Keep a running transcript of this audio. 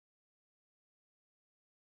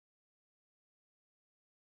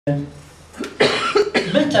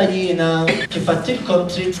Meta jiena kif għattilkom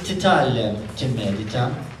trid titgħallem timmedita,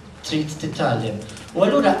 trid titgħallem. U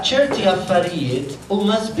allura ċerti affarijiet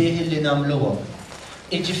huma sbieħ li nagħmluhom.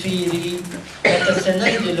 Jiġifieri meta se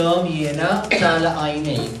ngħidilhom jiena tagħlaq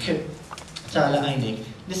għajnejk. Tagħlaq għajnejk.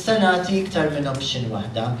 Nista' nagħti iktar minn option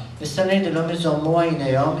waħda. Nista' ngħidilhom iżommu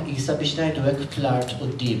għajnejhom qisha biex ngħidu hekk fl-art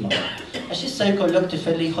qudiemhom. Għax issa jkollok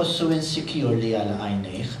tifel li jħossu insecure li jagħlaq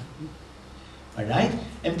għajnejh. Alright?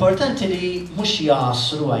 Importanti li mhux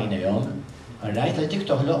jaqsru għajnejhom, alright? Għal dik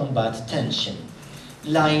toħloq imbagħad tension.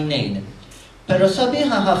 L-għajnejn. Però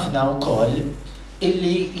sabiħa ħafna wkoll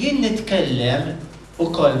illi jien nitkellem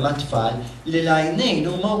ukoll ma' tfal li l-għajnejn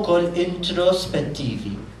huma wkoll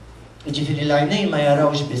introspettivi. Jiġifieri l-għajnejn ma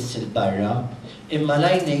jarawx biss il-barra, imma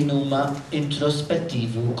l-għajnejn huma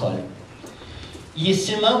introspettivi wkoll.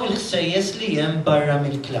 Jisimgħu l-ħsejjes li hemm barra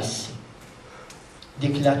mill-klassi.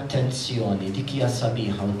 Dik l-attenzjoni, dik hija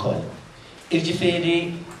sabiħa wkoll. Jiġifieri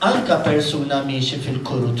anke persuna miexi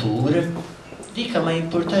fil-kurutur, dika ma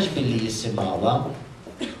jimpurtax billi jisimgħuha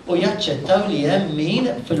u jaċċettaw li hemm min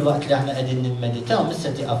fil-waqt li aħna qegħdin nimmeditaw mista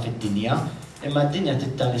tieqa' fid-dinja, imma d-dinja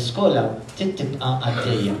tal-iskola tibqa'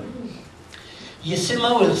 għaddejja.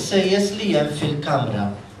 Jisimgħu l-ħsejjes li hemm fil-kamra,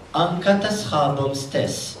 anke ta' sħabhom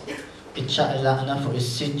stess. Iċċaqlaqna fuq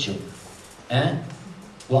is-siġġu.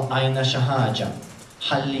 Waqqajna xi ħaġa.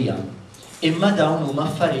 ħallija. Imma dawn huma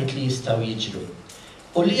affarijiet li jistgħu jiġru.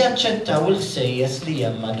 U li jaċċettaw il-ħsejjes li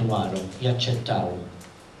hemm madwarhom, jaċċettawhom.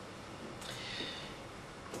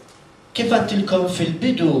 Kif għattilkom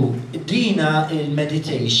fil-bidu, dina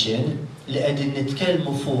il-meditation li qegħdin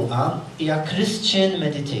nitkellmu fuqha hija Christian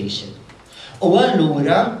meditation. U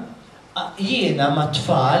allura jiena ma'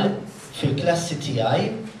 tfal fil-klassi tiegħi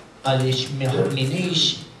għaliex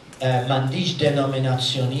m'għandix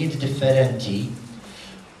denominazzjonijiet differenti.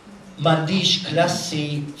 M'għandix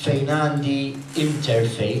klassi fejn għandi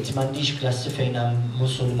interfaith, m'għandix klassi fejn għandi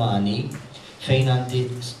musulmani, fejn għandi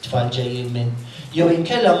tfal ġejjin minn. Jew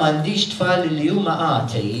inkella m'għandix tfal li huma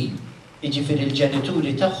atei, jiġifieri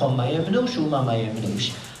l-ġenituri tagħhom ma jemnux huma ma jemnux.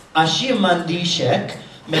 Għax jien m'għandix hekk,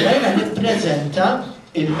 mela jiena nippreżenta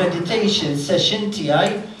il-meditation session tiegħi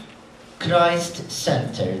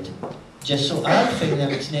Christ-centered. Ġesu qal fejn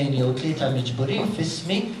hemm tnejn jew tlieta miġburin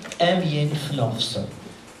f'ismi hemm jien f'nofshom.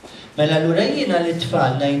 Mela allura jiena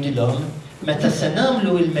l-tfal ngħidilhom meta se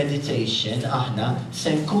nagħmlu il-meditation aħna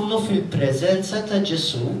se nkunu fil-preżenza ta'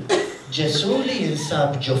 Ġesu, Ġesu li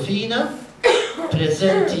jinsab ġofina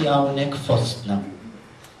preżenti hawnhekk fostna.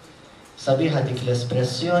 Sabiħa dik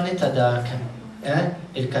l-espressjoni ta' dak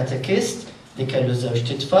il-katekist li kellu żewġ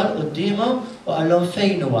titfal qudiemhom u qallhom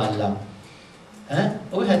fejn hu Alla.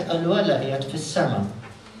 U wieħed qallu Alla qiegħed fis-sema.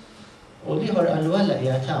 U l-ieħor qallu Alla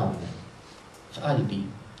qiegħed hawn f'qalbi.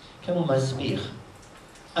 Kemm huma sbieħ.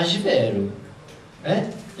 Għax veru,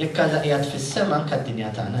 jekk Alla qiegħed fis-sema anke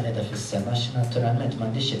d-dinja tagħna qiegħda fis-sema għax naturalment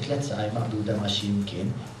m'għandix it-tliet saqaj maqbuda ma' xi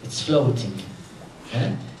imkien. It's floating.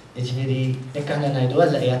 Jiġifieri jekk aħna ngħidu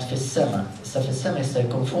Alla qiegħed fis-sema, issa fis-sema jista'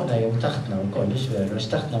 jkun fuqna jew taħtna wkoll, ix veru, għax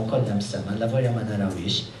taħtna wkoll hemm sema, alla volja ma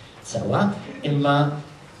narawhiex sewwa, imma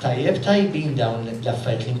tajbin dawn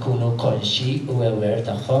l-affarijiet li nkunu konxi u aware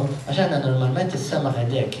tagħhom, għax aħna normalment is-sema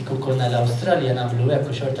ħedek kieku kunna l-Awstralja nagħmlu hekk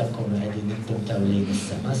u xorta nkunu qegħdin nippuntaw lejn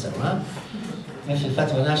is-sema sewwa.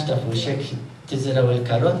 Fil-fatt ma nafx tafu x'hekk tiżraw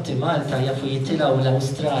il-karotti Malta jafu jitilgħu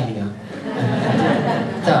l-Awstralja.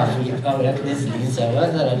 Tafu jibqgħu hekk niżlin sewwa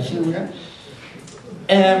tara l-fjura.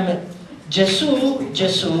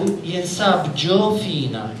 Ġesu jinsab ġo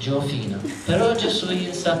fina, però Ġesu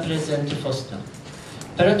jinsab preżenti fostna.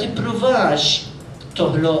 Pero tippruvax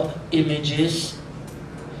toħloq images,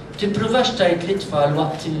 tippruvax tgħid li tfal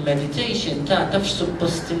waqt il-meditation tafx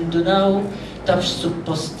suppost tindunaw, tafx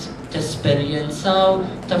suppost tesperjenzaw,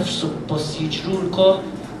 tafx suppost jiġrulkom,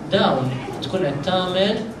 dawn tkun qed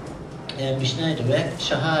tagħmel biex ngħidu hekk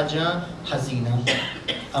xi ħaġa ħażina,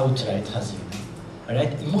 outright ħażina.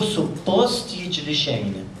 Alright? Mhux suppost jiġri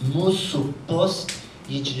xejn, mhux suppost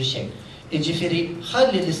jiġri xejn. Jiġifieri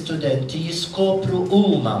ħalli l-istudenti jiskopru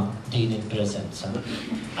huma din il-preżenza.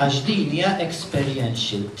 Għax din hija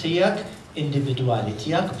experiential tiegħek individwali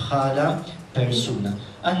tiegħek bħala persuna.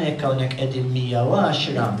 Aħna hekk hawnhekk qegħdin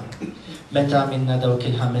 110 meta għamilna dawk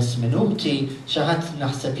il-5 minuti xi ħadd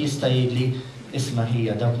naħseb jista' jgħidli isma'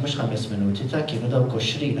 hija dawk mhux 5 minuti ta' kienu dawk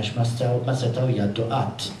 20 għax ma setgħu jgħaddu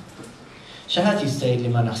qatt. Xi ħadd jista' jgħidli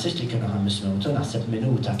ma naħsibx li kienu 5 minuti, naħseb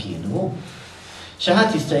minuta kienu. Xi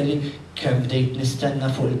ħadd jista' jgħidli kemm bdejt nistenna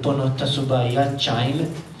fuq il-ponott ta' subajja ċ-ċajm,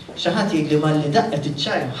 xi ħadd jgħidli malli daqqet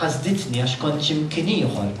iċ-ċajm ħasditni għax kont x'imkien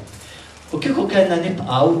ieħor. U kieku kellna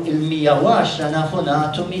nibqgħu il-110 nafu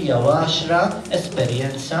nagħtu 110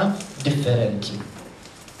 esperjenza differenti.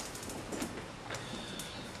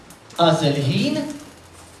 Għażel ħin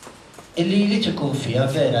illi jrid ikun fiha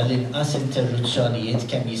vera l-inqas interruzzjonijiet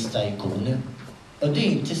kemm jista' jkun. U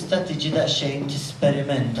din tista' tiġi daqsxejn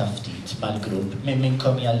tisperimenta ftit mal-grupp. Min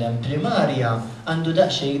minnkom jgħallem primarja għandu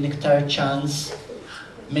daqsxejn iktar ċans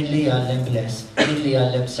milli jgħallem bless, milli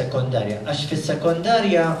jgħallem sekondarja. Għax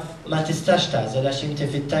fis-sekondarja ma tistax tażel għax inti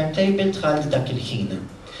fit-timetable tħallt dak il-ħin.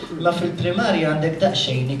 Ma fil-primarja għandek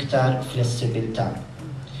daqsxejn iktar flessibilità.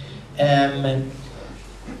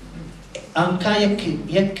 Anka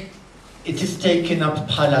jekk it is taken up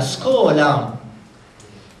bħala skola,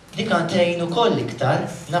 dik għantejn ukoll iktar,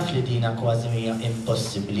 naf li dina kważi hija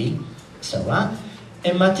impossibbli, sewa,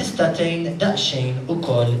 imma tista' tgħin daqsxejn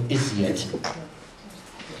ukoll iżjed.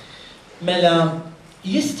 Mela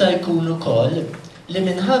jista' jkun ukoll li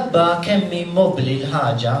minħabba kemm mobbli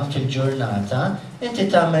l-ħaġa fil-ġurnata, inti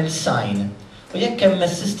tagħmel sign. U jekk hemm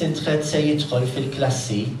assistant head se jidħol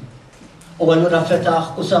fil-klassi, u allura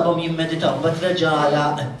fetaħ u sabhom jimmeditaw bad reġala.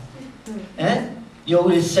 Jew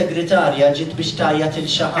il-segretarja ġiet biex tajjat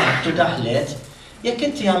il-xaħat u daħlet, jekk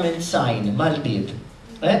inti għamilt sign mal-bib,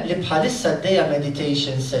 li bħalissa d-dejja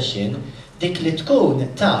meditation session, dik li tkun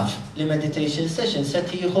taf li meditation session se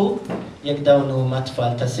tieħu jekk dawn huma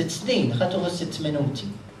tfal ta' 6 snin, ħatuħu 6 minuti.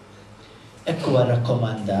 Hekk huwa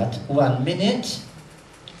rakkomandat 1 minute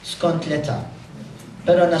skont l-età.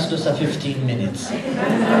 Pero naslu sa 15 minutes.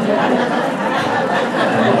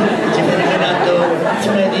 Ġifieri minn għandu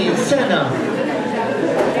 80 sena.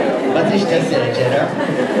 Ma trix teżeġera.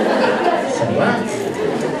 Sewa.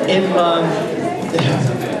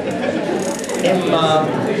 Imma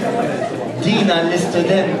dina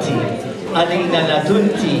l-istudenti għalina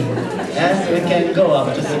l-adulti, we can go up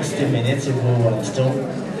to 60 minutes if we want to.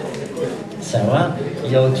 Sewa,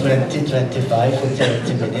 jew 20, 25 u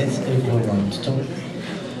 30 minutes if we want to.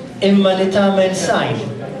 Imma li tagħmel sign,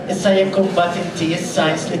 issa jekk imbagħad inti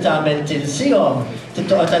s-signs li tagħmel tilsihom,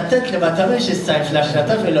 tittoqgħod attent li ma tagħmelx is-sign fl-10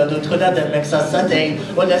 ta' filgħodu tkun għad hemmhekk sa satejn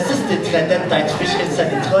u l-assistant tfedden tajt biex issa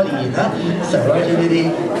nidħol jiena, sewa ġifieri.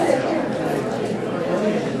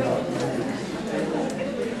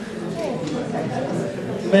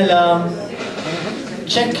 Mela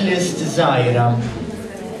checklist żgħira.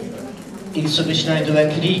 Isu biex ngħidu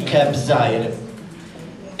hekk recap żgħir.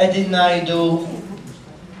 Qegħdin ngħidu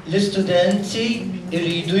l-istudenti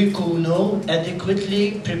iridu jkunu adequately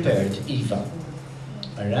prepared, Iva.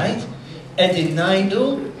 Alright? Qegħdin ngħidu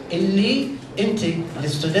illi inti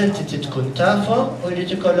l-istudenti tkun tafhom u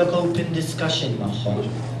jrid ikollok open discussion magħhom.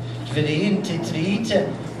 Ġifieri inti trid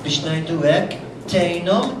biex ngħidu hekk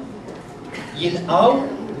tgħinhom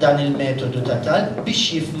jilqgħu dan il-metodu ta' talb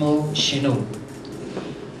biex jifhmu x'inhu.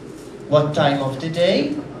 What time of the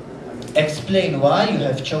day? Explain why you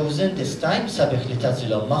have chosen this time sabiħ li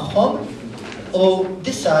tagħżilhom magħhom u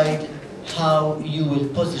decide how you will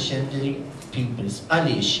position the pupils.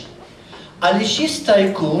 Għaliex? Għaliex jista'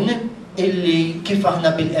 jkun illi kif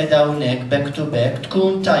aħna bil-qeda hawnhekk back to back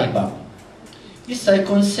tkun tajba. Jista'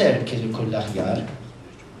 jkun circle kull aħjar.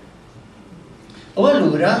 U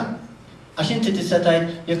allura għax inti tista'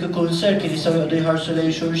 tgħid jekk ikun circle jistgħu jqogħdu jħarsu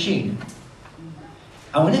lejn xulxin.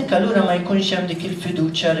 Hawnhekk allura ma jkunx hemm dik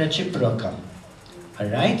il-fiduċja reċiproka.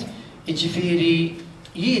 Alright? Jiġifieri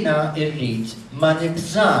jiena rrid ma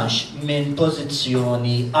nibżax minn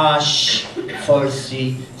pożizzjoni għax forsi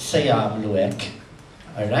se jagħmlu hekk.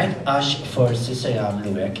 Alright? Għax forsi se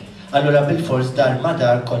jagħmlu hekk. Allura bil-fors dar ma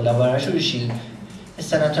dar kollha wara xulxin.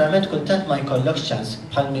 Issa naturalment kultant ma jkollokx ċans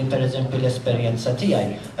bħal min pereżempju l-esperjenza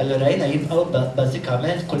tiegħi. Allura jiena jibqgħu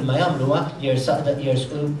bażikament kull ma jagħmluha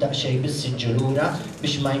jersqu daqsxejn bis-siġġu lura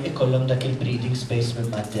biex ma jkollhom dak il-breathing space minn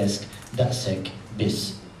mad-desk daqshekk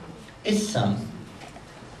biss. Issa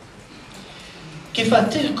kif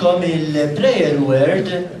għattilkom il-prayer word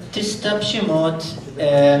tista' b'xi mod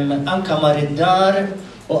anke mar id-dar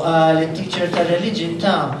u għal il-teacher ta' religion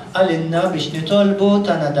ta' għalinna biex nitolbu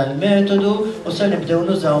tana dal-metodu u sa' nibdew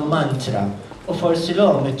nużaw mantra. U forsi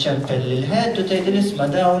l-om iċċempel l-ħed u tgħidil isma'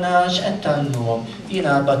 dawna x'qed tagħmluhom.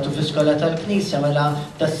 Jiena għabattu fi skola tal-Knisja mela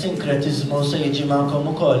tas-sinkretizmu se jiġi magħkom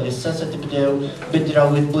ukoll, issa se tibdew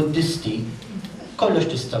bid-drawwiet Buddisti. Kollox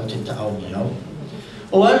tistgħu tiltaqgħu miegħu.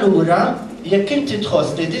 U allura jekk inti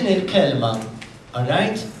tħoss li din il-kelma,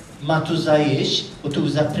 alright, ma tużajiex u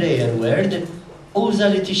tuża prayer word, uża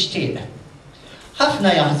li tixtieq.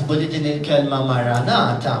 Ħafna jaħsbu li din il-kelma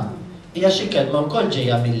Maranata hija xi kelma wkoll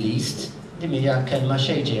ġejja mill-East, din hija kelma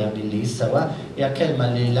xejn ġejja mill-East sewa, hija kelma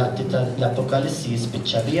li l-Apokalissi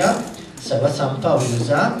jispiċċa biha, sewa San Pawl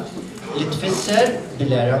juża li tfisser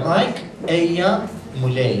bil-Aramajk ejja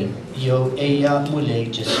mulej, jew ejja mulej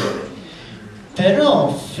Ġesu.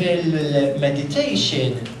 Però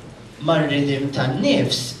fil-meditation mar-ridim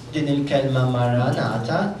tan-nifs din il-kelma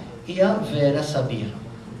Maranata hija vera sabiħa.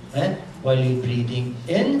 While you're breathing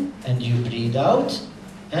in and you breathe out,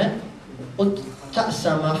 u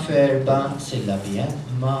taqsama f'erba' sillabi,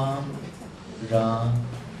 ma, ra,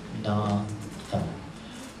 na, ta.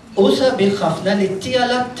 U sabiħ ħafna li tija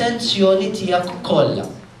l-attenzjoni tiegħek kollha.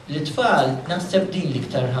 L-tfal naħseb din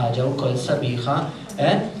l-iktar ħaġa wkoll sabiħa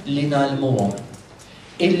li nagħlmuhom.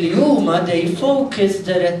 Illi huma they focus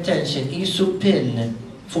their attention, qisu pin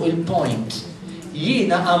fuq il-point.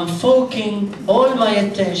 Jiena I'm focusing all my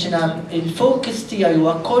attention, il-focus tiegħi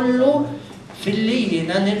huwa kollu fil-li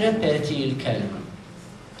jiena nirrepeti l-kelma.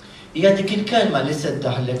 Hija dik il-kelma li se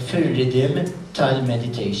ddaħlek fir-ridim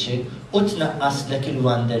tal-meditation u tnaqqaslek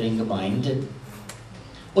il-wandering mind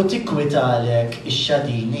u tikkwitalek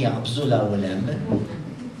ix-xadini jaqbżu l-ewwel hemm.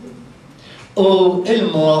 U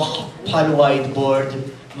il-moħħ bħal whiteboard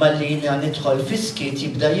malli jiena nidħol fi-skit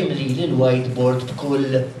jibda jimli l-whiteboard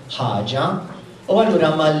b'kull ħaġa. U allura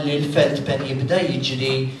malli l-felt pen jibda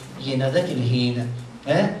jiġri jiena dak il-ħin,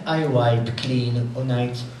 I wipe clean u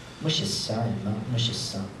ngħid mhux issa, imma mhux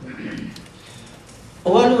issa. U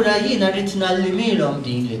allura jiena rrid nallimilhom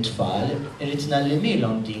din l-tfal,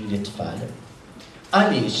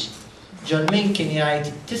 Għaliex, John Min kien jgħid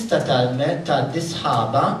tista' tgħaddi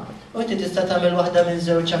sħaba u inti tista' tagħmel waħda minn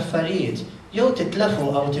żewġ affarijiet, jew titla'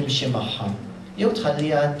 fuqha u timxi magħha, jew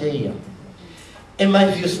tħallija għaddejja. Imma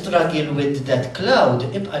if you struggle with that cloud,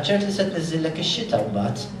 ibqa' ċert li se tniżillek ix-xita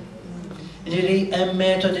mbagħad. Jiġri hemm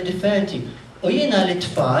metodi differenti. U jiena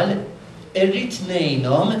l-tfal irrid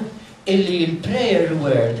ngħinhom illi l-prayer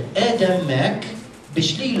word qed hemmhekk biex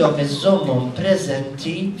lilhom iżommhom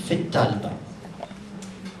preżenti fit-talba.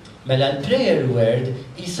 Mela l-prayer word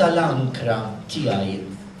isa l-ankra tiegħi.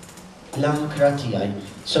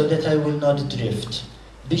 So that I will not drift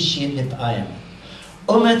biex jien nibqa' hemm.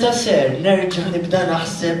 U meta ser nerġa' nibda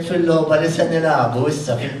naħseb fil-logħba li se nilagħbu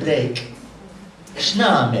issa fil-break.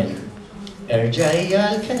 X'nagħmel? Erġa' hija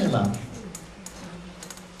l-kelma.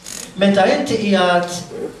 Meta inti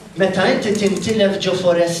tintilef ġo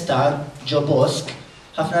foresta, ġo bosk,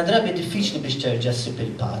 ħafna drabi diffiċli biex terġa' ssib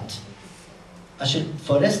il-patt. Għax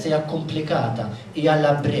il-foresta hija komplikata, hija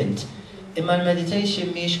labrint. Imma l-meditation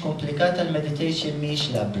mhix komplikata, l-meditation mhix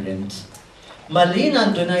labrint. Ma li jien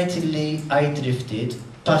għandu ngħid li I drifted,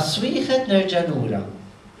 pass wieħed nerġa' lura.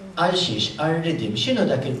 Għal xiex, għal ridim, x'inhu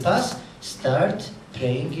dak il-pass? Start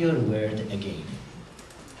praying your word again.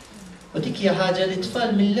 U dik hija ħaġa li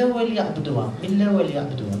tfal mill-ewwel jaqbduha.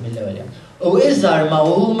 U iżgħar ma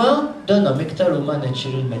huma donhom iktar huma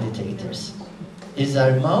natural meditators.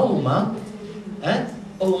 Iżgħar ma huma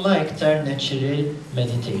huma iktar natural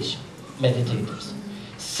meditators.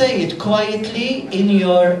 Say it quietly in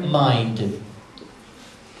your mind.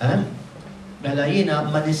 Mela jiena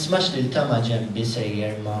ma nismax lil tama ġembi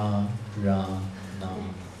sejjer ma ra na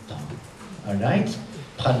ta. Alright?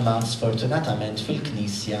 Bħalma sfortunatament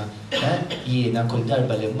fil-knisja, jiena kull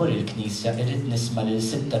darba li mmur il-knisja irrid nisma' lil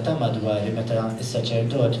sitta ta' madwari meta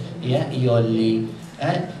is-saċerdot jolli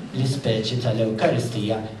l-ispeċi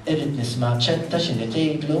tal-Ewkaristija irrid nisma' ċetta x'inhi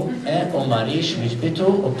tgħidlu u Marix wiġbitu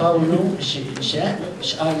u Pawlu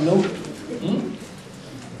x'qallu.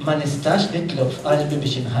 Ma nistax nitlob f'qalbi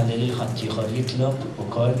biex inħalli lil ħadd ieħor jitlob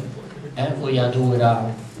ukoll u jadura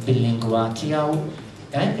bil-lingwa tiegħu,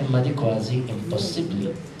 imma di kważi impossibbli.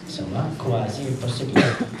 Insomma, kważi impossibbli.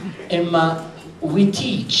 Imma we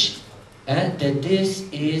teach that this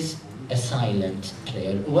is a silent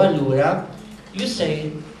prayer. U allura you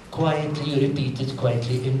say quietly, you repeat it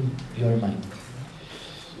quietly in your mind.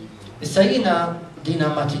 Issa jiena dina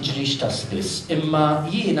ma tiġrix ta' spiss, imma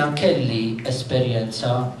jiena kelli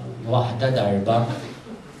esperjenza waħda darba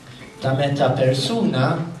ta' meta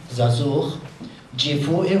persuna żagħżugħ ġie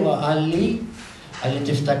fuqi u għalli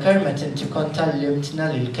tiftakar meta inti kont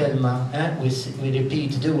tallimtna l-kelma we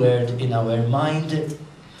repeat the word in our mind,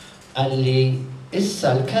 għalli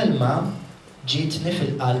issa l-kelma ġietni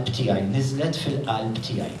fil-qalb tiegħi, niżlet fil-qalb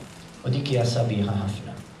tiegħi. U dik hija sabiħa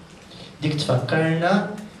ħafna. Dik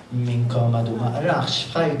tfakkarna minnkom għadu ma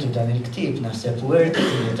qraħx f'ħajtu dan il-ktieb naħseb word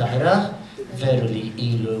li taqrah veru li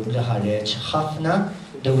ilu li ħareġ ħafna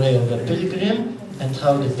The Way of a Pilgrim and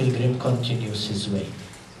How the Pilgrim Continues His Way.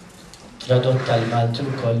 Tradott tal-Maltu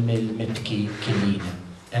wkoll mill-Mibki Kilina,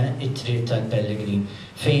 it-triq tal-Pellegrin,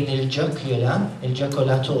 fejn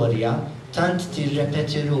il-ġokolatorja tant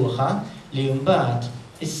tirrepeti ruħha li mbagħad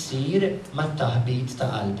issir mat-taħbit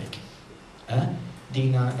ta' qalbek.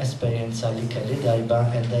 Dina esperjenza li kelli darba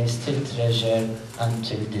and I still treasure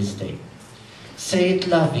until this day. say it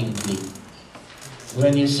lovingly.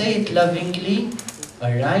 When you say it lovingly,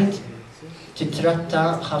 alright, titratta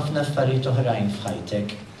ħafna affarijiet oħrajn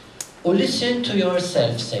f'ħajtek. U listen to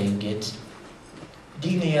yourself saying it.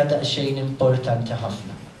 Din hija daqsxejn importanti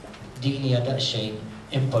ħafna. Din hija daqsxejn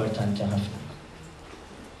importanti ħafna.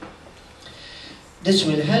 This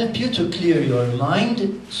will help you to clear your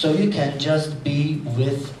mind so you can just be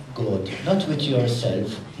with God. Not with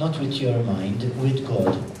yourself, not with your mind, with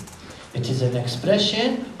God. It is an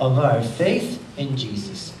expression of our faith in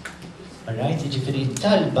Jesus. Alright? Ġifiri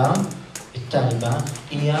it-talba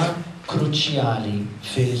hija kruċjali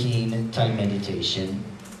fil-ħin tal-meditation.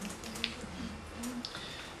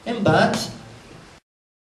 Imbagħad,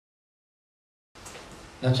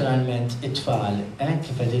 naturalment it-tfal,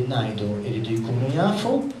 kif qegħdin ngħidu jridu jkunu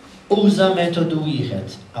jafu, uża metodu wieħed,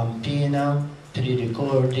 ampina,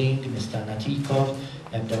 pre-recording, nista' nagħtikom,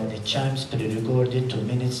 hemm dawn iċ-chimes pre-recorded 2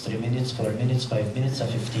 minutes, 3 minutes, 4 minutes, 5 minutes,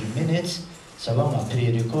 15 minutes, sawa ma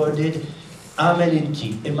pre-recorded, għamel inti,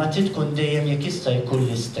 imma tkun dejjem jekk jista' jkun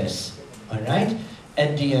l-istess. Alright?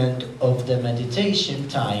 At the end of the meditation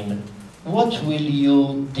time, what will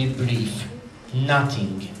you debrief?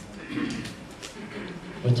 Nothing.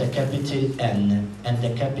 With a capital N and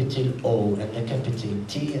a capital O and a capital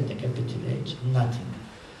T and a capital H. Nothing.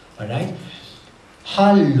 Alright?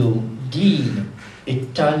 ħallu din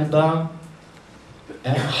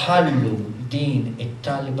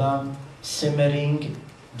it-talba simmering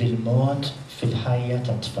bil-mod fil-ħajja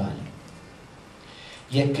tat-tfal.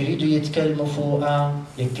 Jekk iridu jitkellmu fuqha,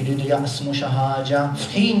 jekk iridu jaqsmu xi ħaġa,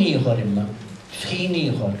 f'ħin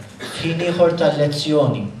ieħor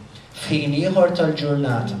tal-lezzjoni, f'ħin ieħor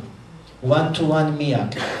tal-ġurnata, one-to-one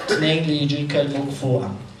miegħek, tnejn li jiġu jkellmuk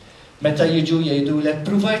fuqha. Meta jiġu jgħidulek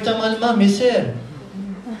pruvajta mal-mami ser.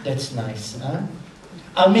 That's nice, huh?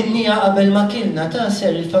 Għamilnija qabel ma kilna ta'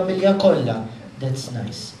 ser il-familja kollha. That's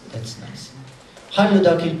nice, that's nice. Ħallu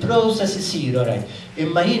dak il-process isir, alright.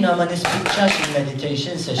 Imma jiena ma nispiċċax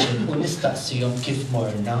il-meditation session u nistaqsihom kif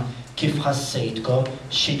morna, kif ħassejtkom,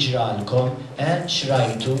 xi ġralkom,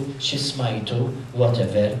 x'rajtu, xi smajtu,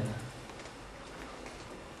 whatever.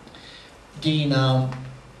 Dina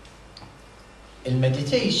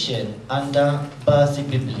il-meditation għandha bażi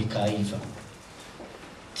biblika iva.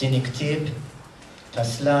 Tieni ktieb ta'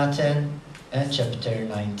 Slaten, chapter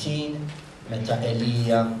 19, meta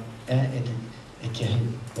Elija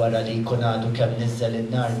wara li jkun għadu kemm niżżel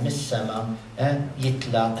in-nar mis-sema,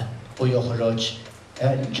 jitlaq u joħroġ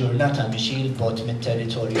ġurnata biex jilbot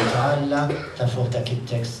mit-territorju ta' Alla, ta' fuq dak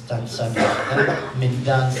it-tekst ta' sabiħ minn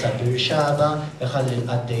dan sa Birxaba, iħalli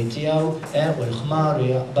l-qaddej tiegħu u l-ħmar u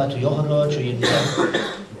jaqbad u joħroġ u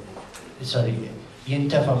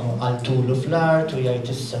jintefa' għal-tulu fl-art u jgħid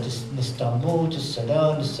issa nista' mmut, issa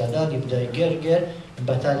dan, jibda jgerger,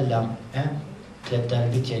 imbagħad Alla 3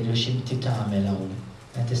 darbit jgħidu x'inti tagħmel hawn.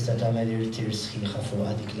 Tista' tagħmel irtir sħiħa fuq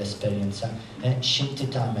dik l-esperjenza. X'inti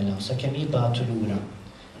tagħmel hawn sakemm jibgħatu lura.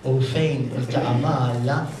 U fejn iltaqa' ma'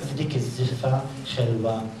 Alla f'dik iż-żiffa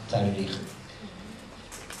xelwa tar-riħ.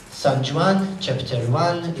 San Ġwan, chapter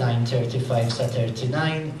 1, line 35 sa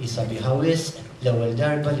 39, jisabiħa wisq, l-ewwel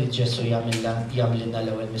darba li Ġesu jagħmilna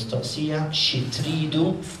l-ewwel mistoqsija, xi tridu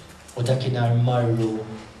u dakinhar marru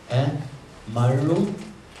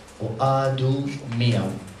u għadu miegħu.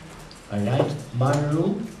 Alright? Marru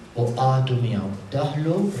u għadu miegħu.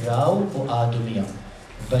 Daħlu, raw u għadu miegħu.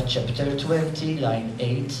 But chapter 20, line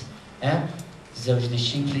 8, żewġ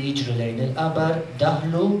disċipli jiġru lejn il-qabar,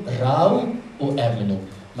 daħlu, raw u emnu.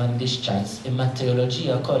 M'għandix ċans, imma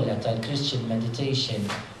t-teoloġija kollha tal-Christian meditation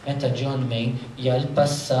meta John Main hija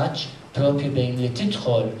l-passaġġ propju bejn li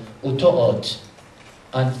tidħol u toqgħod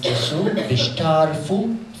għand Ġesu biex tarfu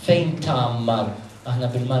fejn tagħmmar. Aħna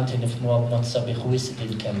bil-Malti nifhmuha b'mod sabiħ wisq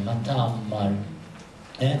il-kelma tagħmmar.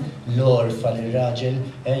 L-orfa li raġel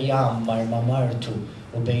jagħmmar ma' martu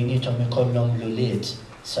u bejnietom ikollhom l-ulied.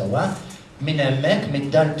 Sewwa, minn hemmhekk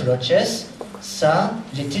minn dan proċess sa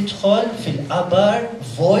li tidħol fil-qabar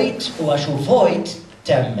vojt u għaxu vojt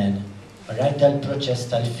temmen. Alright,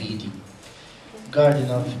 dal-proċess tal-fidi.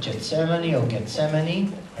 Garden of Gethsemane u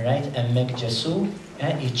Gethsemane, alright, hemmhekk Ġesu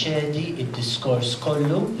jiċedi id-diskors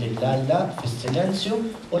kollu lill-Alla fis-silenzju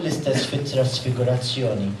u l-istess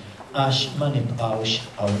fit-trasfigurazzjoni għax ma nibqgħux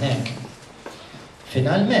hawnhekk.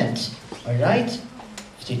 Finalment, alright,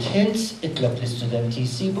 ftit hints itlob l-istudenti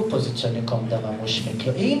jsibu pożizzjoni komda ma' mhux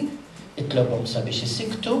mitluqin, itlobhom sabiex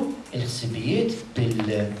isiktu il-ħsibijiet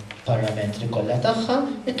bil-parametri kollha tagħha,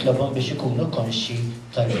 itlobhom biex ikunu konxi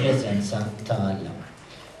tal-preżenza ta' Alla.